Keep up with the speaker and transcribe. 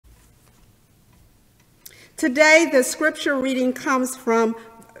Today, the scripture reading comes from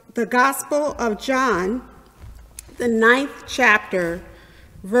the Gospel of John, the 9th chapter,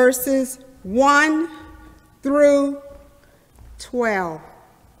 verses 1 through 12.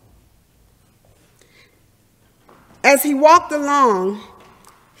 As he walked along,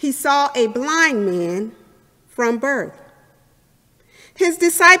 he saw a blind man from birth. His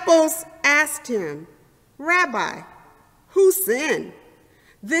disciples asked him, "Rabbi, who sinned,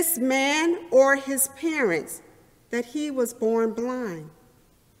 this man or his parents, that he was born blind?"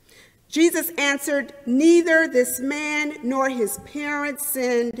 Jesus answered, "Neither this man nor his parents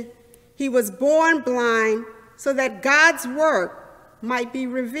sinned. He was born blind so that God's work might be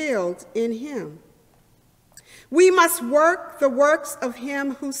revealed in him. We must work the works of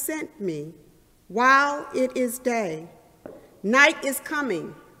him who sent me while it is day. Night is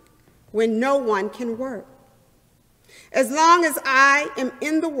coming when no one can work. As long as I am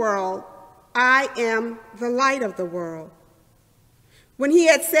in the world, I am the light of the world." When he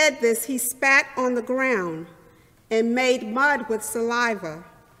had said this, he spat on the ground and made mud with saliva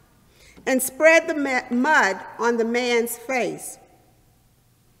and spread the mud on the man's face,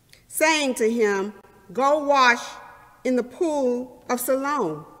 saying to him, "Go wash in the pool of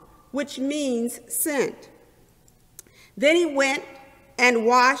Siloam," which means sent. Then he went and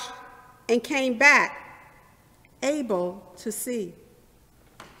washed and came back, able to see.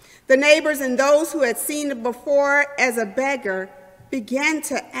 The neighbors and those who had seen him before as a beggar began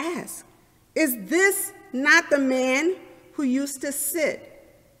to ask, "Is this not the man who used to sit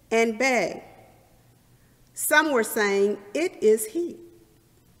and beg?" Some were saying, "It is he."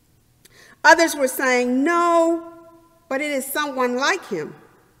 Others were saying, "No, but it is someone like him."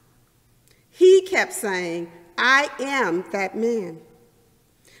 He kept saying, "I am that man."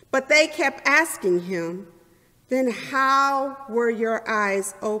 But they kept asking him, "Then how were your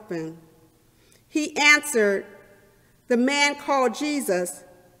eyes open?" He answered, "The man called Jesus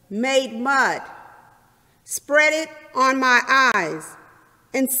made mud, spread it on my eyes,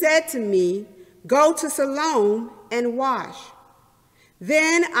 and said to me, 'Go to Siloam and wash.'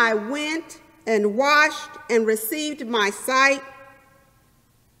 Then I went and washed and received my sight."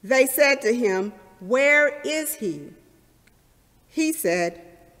 They said to him, "Where is he?" He said,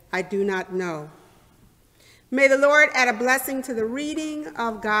 "I do not know." May the Lord add a blessing to the reading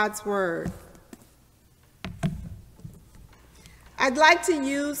of God's word. I'd like to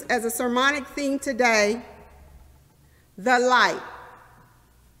use as a sermonic theme today, the light.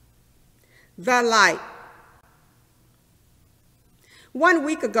 The light. 1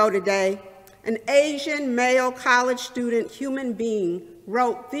 week ago today, an Asian male college student human being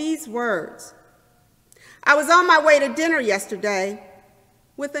wrote these words: "I was on my way to dinner yesterday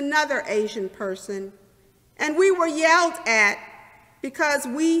with another Asian person, and we were yelled at because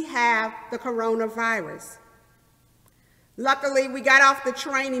we have the coronavirus. Luckily, we got off the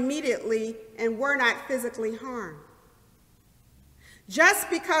train immediately and were not physically harmed." Just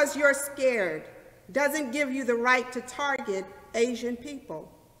because you're scared doesn't give you the right to target Asian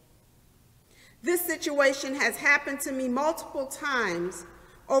people. This situation has happened to me multiple times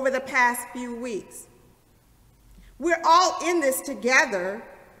over the past few weeks. We're all in this together,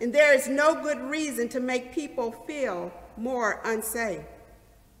 and there is no good reason to make people feel more unsafe.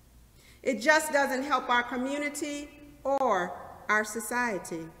 It just doesn't help our community or our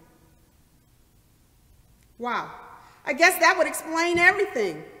society. Wow, I guess that would explain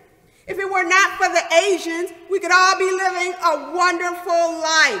everything. If it were not for the Asians, we could all be living a wonderful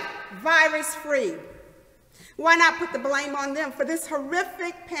life, virus-free. Why not put the blame on them for this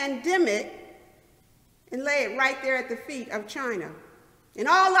horrific pandemic and lay it right there at the feet of China and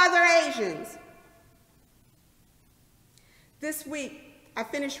all other Asians? This week, I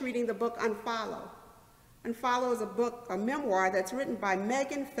finished reading the book Unfollow. Unfollow is a memoir that's written by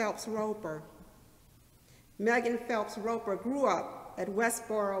Megan Phelps Roper. Megan Phelps Roper grew up at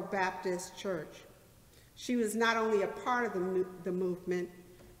Westboro Baptist Church. She was not only a part of the movement,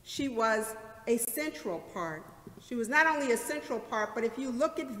 she was a central part. She was not only a central part, but if you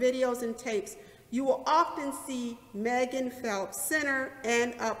look at videos and tapes, you will often see Megan Phelps center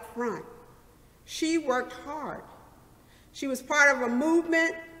and up front. She worked hard. She was part of a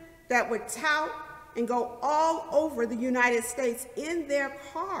movement that would tout and go all over the United States in their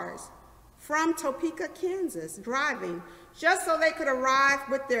cars from Topeka, Kansas, driving, just so they could arrive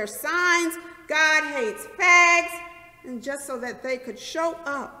with their signs, "God hates fags," and just so that they could show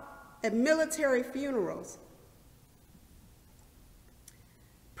up at military funerals,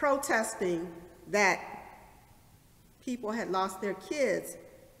 protesting that people had lost their kids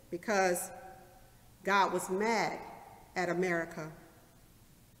because God was mad at America.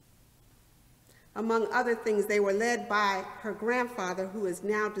 Among other things, they were led by her grandfather, who is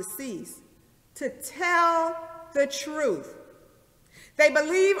now deceased, to tell the truth. They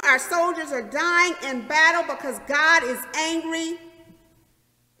believe our soldiers are dying in battle because God is angry,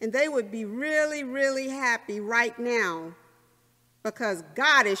 and they would be really, really happy right now because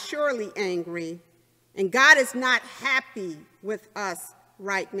God is surely angry, and God is not happy with us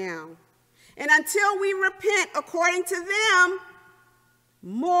right now. And until we repent according to them,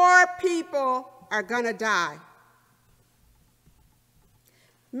 more people are going to die.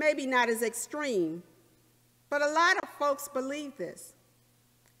 Maybe not as extreme, but a lot of folks believe this.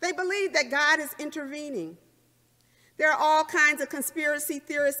 They believe that God is intervening. There are all kinds of conspiracy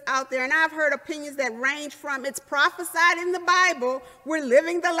theorists out there, and I've heard opinions that range from it's prophesied in the Bible, we're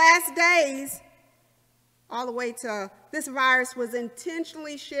living the last days, all the way to this virus was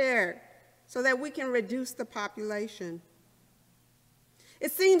intentionally shared so that we can reduce the population.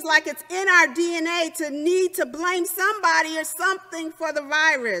 It seems like it's in our DNA to need to blame somebody or something for the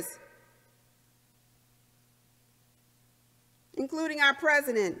virus, including our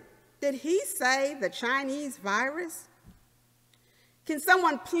president. Did he say the Chinese virus? Can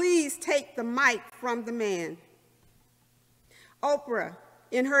someone please take the mic from the man? Oprah,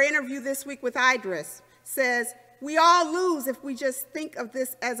 in her interview this week with Idris, says, we all lose if we just think of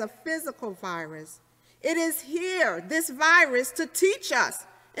this as a physical virus. It is here, this virus, to teach us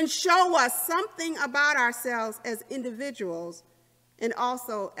and show us something about ourselves as individuals and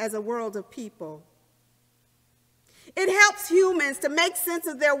also as a world of people. It helps humans to make sense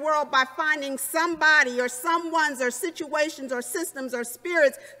of their world by finding somebody or someone's or situations or systems or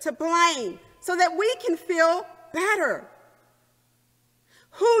spirits to blame so that we can feel better.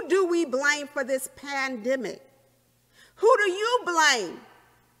 Who do we blame for this pandemic? Who do you blame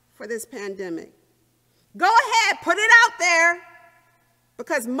for this pandemic? Go ahead, put it out there,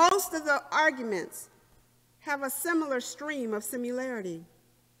 because most of the arguments have a similar stream of similarity.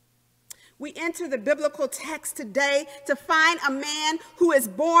 We enter the biblical text today to find a man who is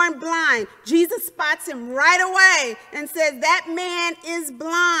born blind. Jesus spots him right away and says, that man is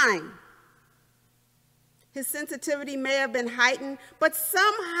blind. His sensitivity may have been heightened, but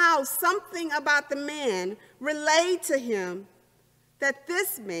somehow something about the man relayed to him that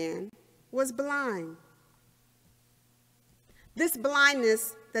this man was blind. This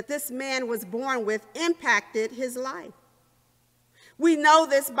blindness that this man was born with impacted his life. We know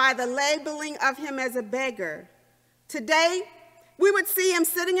this by the labeling of him as a beggar. Today, we would see him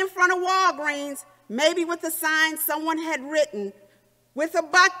sitting in front of Walgreens, maybe with a sign someone had written, with a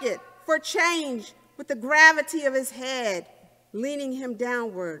bucket for change, with the gravity of his head, leaning him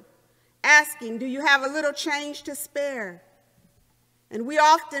downward, asking, do you have a little change to spare? And we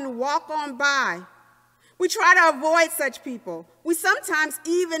often walk on by. We try to avoid such people. We sometimes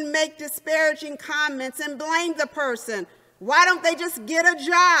even make disparaging comments and blame the person. Why don't they just get a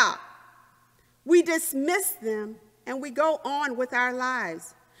job? We dismiss them and we go on with our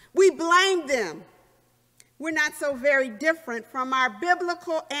lives. We blame them. We're not so very different from our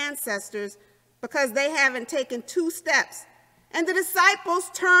biblical ancestors because they haven't taken 2 steps. And the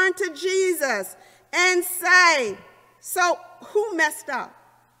disciples turn to Jesus and say, so who messed up?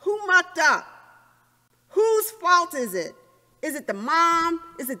 Who mucked up? Whose fault is it? Is it the mom?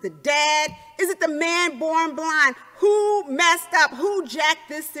 Is it the dad? Is it the man born blind? Who messed up? Who jacked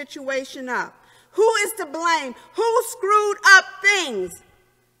this situation up? Who is to blame? Who screwed up things?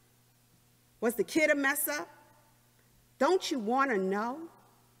 Was the kid a mess up? Don't you want to know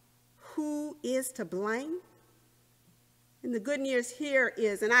who is to blame? And the good news here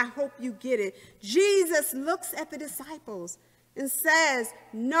is, and I hope you get it, Jesus looks at the disciples and says,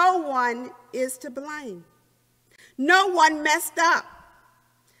 no one is to blame. No one messed up.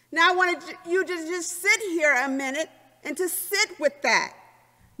 Now I want you to just sit here a minute and to sit with that.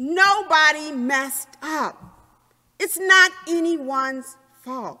 Nobody messed up. It's not anyone's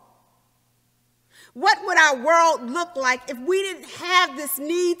fault. What would our world look like if we didn't have this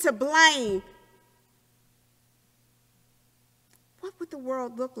need to blame? What would the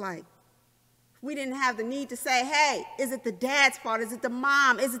world look like? We didn't have the need to say, hey, is it the dad's fault? Is it the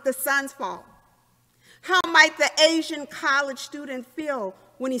mom? Is it the son's fault? How might the Asian college student feel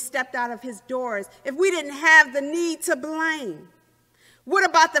when he stepped out of his doors if we didn't have the need to blame? What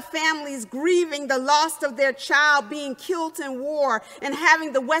about the families grieving the loss of their child being killed in war and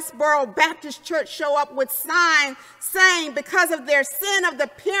having the Westboro Baptist Church show up with signs saying, because of their sin of the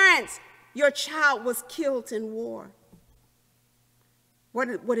parents, your child was killed in war?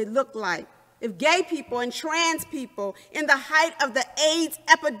 What would it look like if gay people and trans people in the height of the AIDS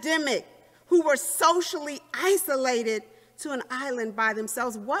epidemic who were socially isolated to an island by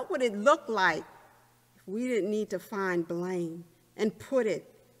themselves, what would it look like we didn't need to find blame and put it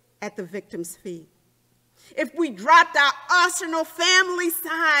at the victim's feet. If we dropped our arsenal family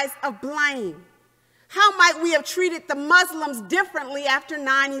size of blame, how might we have treated the Muslims differently after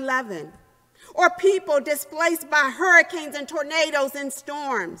 9/11? Or people displaced by hurricanes and tornadoes and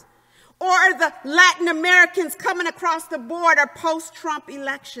storms? Or the Latin Americans coming across the border post-Trump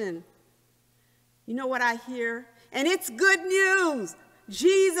election? You know what I hear? And it's good news.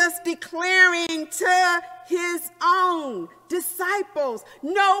 Jesus declaring to his own disciples,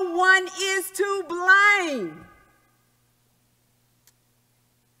 no one is to blame.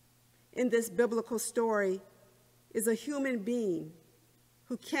 In this biblical story is a human being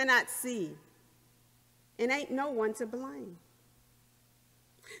who cannot see, and ain't no one to blame.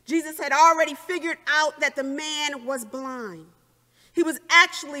 Jesus had already figured out that the man was blind. He was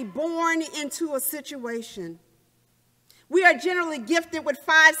actually born into a situation. We are generally gifted with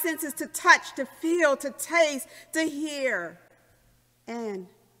 5 senses: to touch, to feel, to taste, to hear, and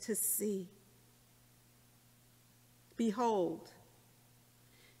to see. Behold.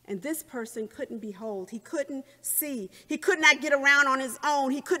 And this person couldn't behold. He couldn't see. He could not get around on his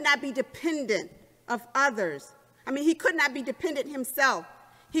own. He could not be dependent of others. He could not be dependent himself.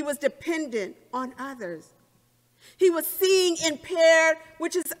 He was dependent on others. He was seeing impaired,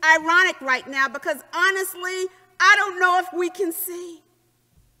 which is ironic right now because honestly, I don't know if we can see.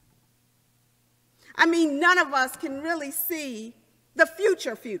 None of us can really see the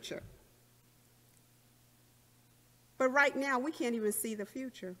future. But right now, we can't even see the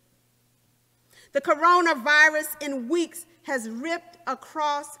future. The coronavirus in weeks has ripped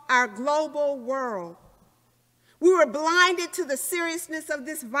across our global world. We were blinded to the seriousness of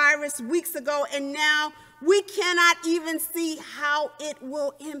this virus weeks ago, and now we cannot even see how it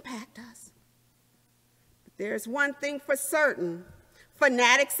will impact us. But there's one thing for certain.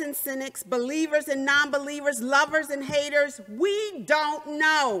 Fanatics and cynics, believers and non-believers, lovers and haters, we don't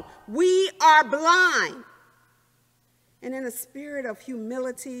know. We are blind. And in a spirit of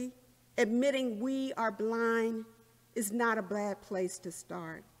humility, admitting we are blind is not a bad place to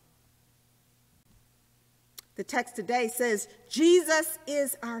start. The text today says, Jesus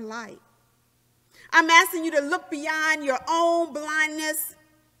is our light. I'm asking you to look beyond your own blindness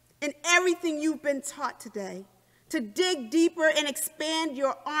and everything you've been taught today, to dig deeper and expand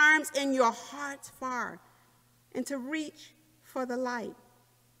your arms and your hearts far, and to reach for the light.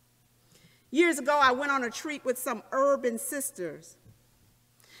 Years ago, I went on a treat with some urban sisters.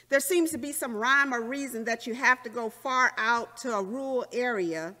 There seems to be some rhyme or reason that you have to go far out to a rural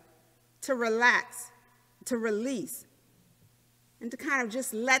area to relax, to release, and to kind of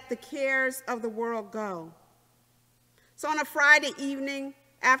just let the cares of the world go. So on a Friday evening,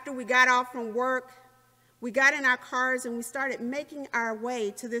 after we got off from work, we got in our cars and we started making our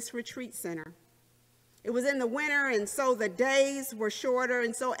way to this retreat center. It was in the winter, and so the days were shorter,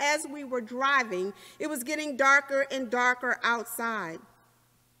 and so as we were driving, it was getting darker and darker outside.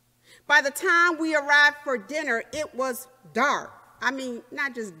 By the time we arrived for dinner, it was dark.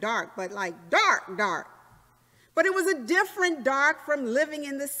 Not just dark, but like dark. But it was a different dark from living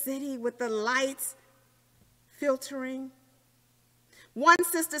in the city with the lights filtering. One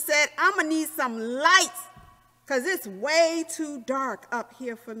sister said, I'm gonna need some lights because it's way too dark up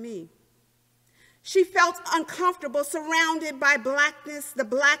here for me. She felt uncomfortable surrounded by blackness, the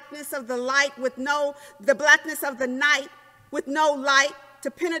blackness of the light the blackness of the night with no light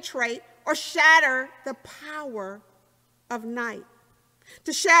to penetrate or shatter the power of night,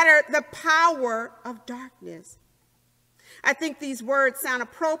 to shatter the power of darkness. I think these words sound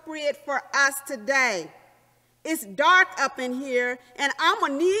appropriate for us today. It's dark up in here, and I'm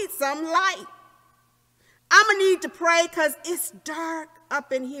going to need some light. I'm going to need to pray because it's dark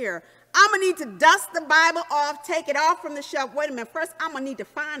up in here. I'm going to need to dust the Bible off, take it off from the shelf. Wait a minute, first I'm going to need to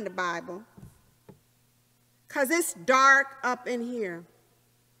find the Bible because it's dark up in here.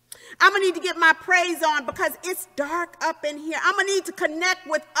 I'm going to need to get my praise on because it's dark up in here. I'm going to need to connect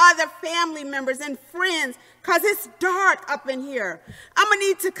with other family members and friends because it's dark up in here. I'm going to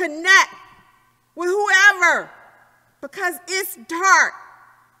need to connect with whoever because it's dark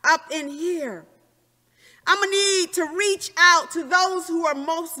up in here. I'm going to need to reach out to those who are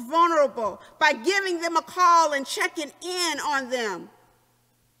most vulnerable by giving them a call and checking in on them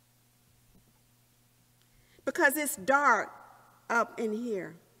because it's dark up in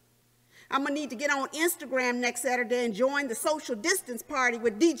here. I'm going to need to get on Instagram next Saturday and join the social distance party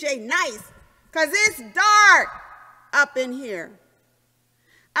with DJ Nice because it's dark up in here.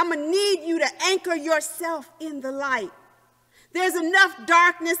 I'm going to need you to anchor yourself in the light. There's enough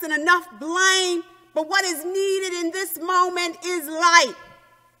darkness and enough blame, but what is needed in this moment is light.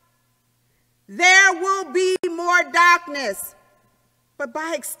 There will more darkness, but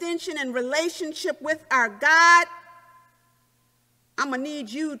by extension in relationship with our God, I'm going to need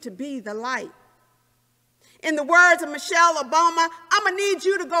you to be the light. In the words of Michelle Obama, I'm going to need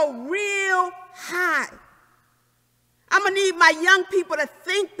you to go real high. I'm going to need my young people to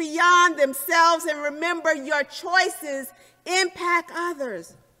think beyond themselves and remember your choices impact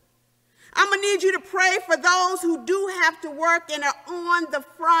others. I'm going to need you to pray for those who do have to work and are on the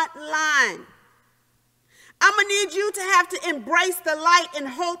front line. I'm going to need you to have to embrace the light and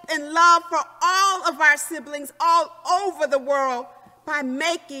hope and love for all of our siblings all over the world by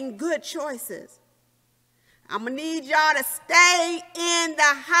making good choices. I'm going to need y'all to stay in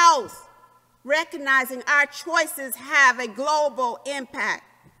the house, recognizing our choices have a global impact.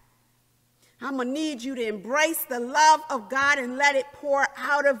 I'm going to need you to embrace the love of God and let it pour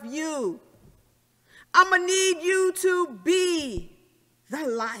out of you. I'm going to need you to be the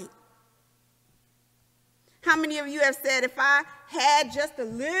light. How many of you have said, if I had just a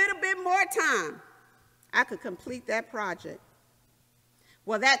little bit more time, I could complete that project?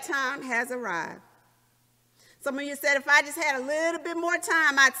 Well, that time has arrived. Some of you said, if I just had a little bit more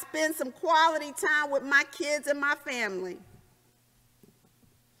time, I'd spend some quality time with my kids and my family.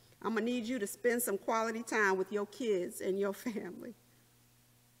 I'm going to need you to spend some quality time with your kids and your family.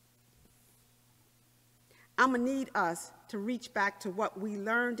 I'm going to need us to reach back to what we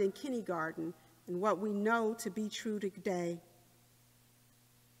learned in kindergarten and what we know to be true today.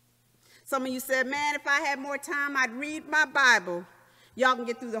 Some of you said, man, if I had more time, I'd read my Bible. Y'all can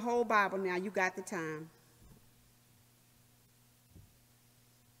get through the whole Bible now. You got the time.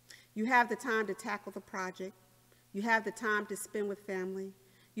 You have the time to tackle the project. You have the time to spend with family.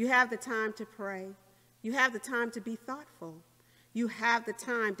 You have the time to pray. You have the time to be thoughtful. You have the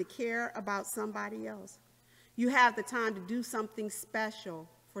time to care about somebody else. You have the time to do something special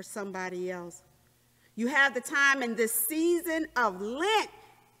for somebody else. You have the time in this season of Lent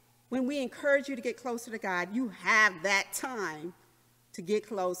when we encourage you to get closer to God. You have that time to get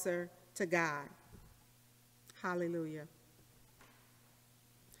closer to God. Hallelujah.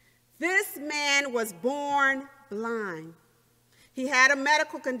 This man was born blind. He had a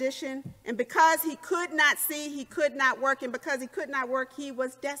medical condition, and because he could not see, he could not work, and because he could not work, he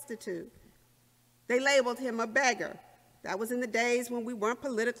was destitute. They labeled him a beggar. That was in the days when we weren't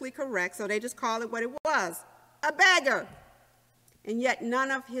politically correct, so they just called it what it was, a beggar. And yet none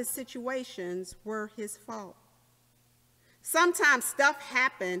of his situations were his fault. Sometimes stuff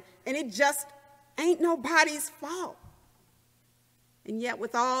happened, and it just ain't nobody's fault. And yet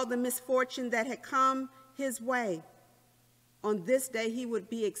with all the misfortune that had come his way, on this day he would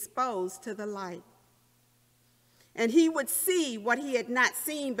be exposed to the light. And he would see what he had not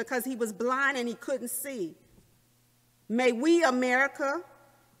seen because he was blind and he couldn't see. May we, America,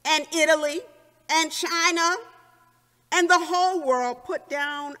 and Italy, and China, and the whole world put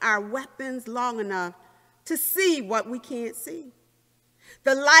down our weapons long enough to see what we can't see.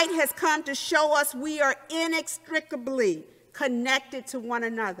 The light has come to show us we are inextricably connected to one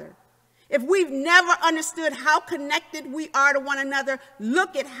another. If we've never understood how connected we are to one another,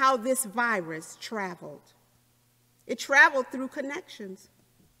 look at how this virus traveled. It traveled through connections.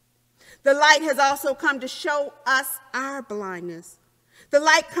 The light has also come to show us our blindness. The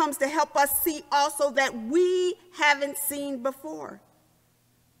light comes to help us see also that we haven't seen before.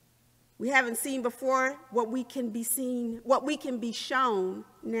 We haven't seen before what we can be seen, what we can be shown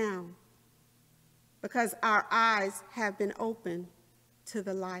now, because our eyes have been opened to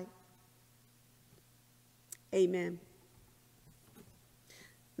the light. Amen.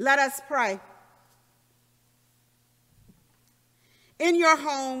 Let us pray. In your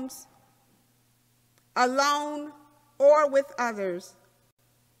homes, alone or with others,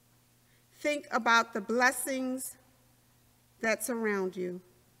 think about the blessings that surround you.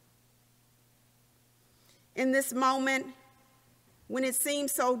 In this moment, when it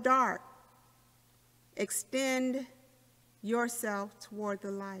seems so dark, extend yourself toward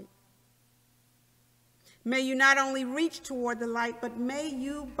the light. May you not only reach toward the light, but may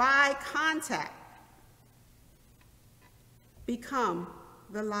you, by contact, become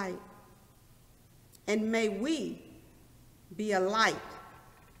the light. And may we be a light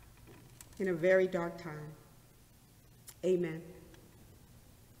in a very dark time. Amen.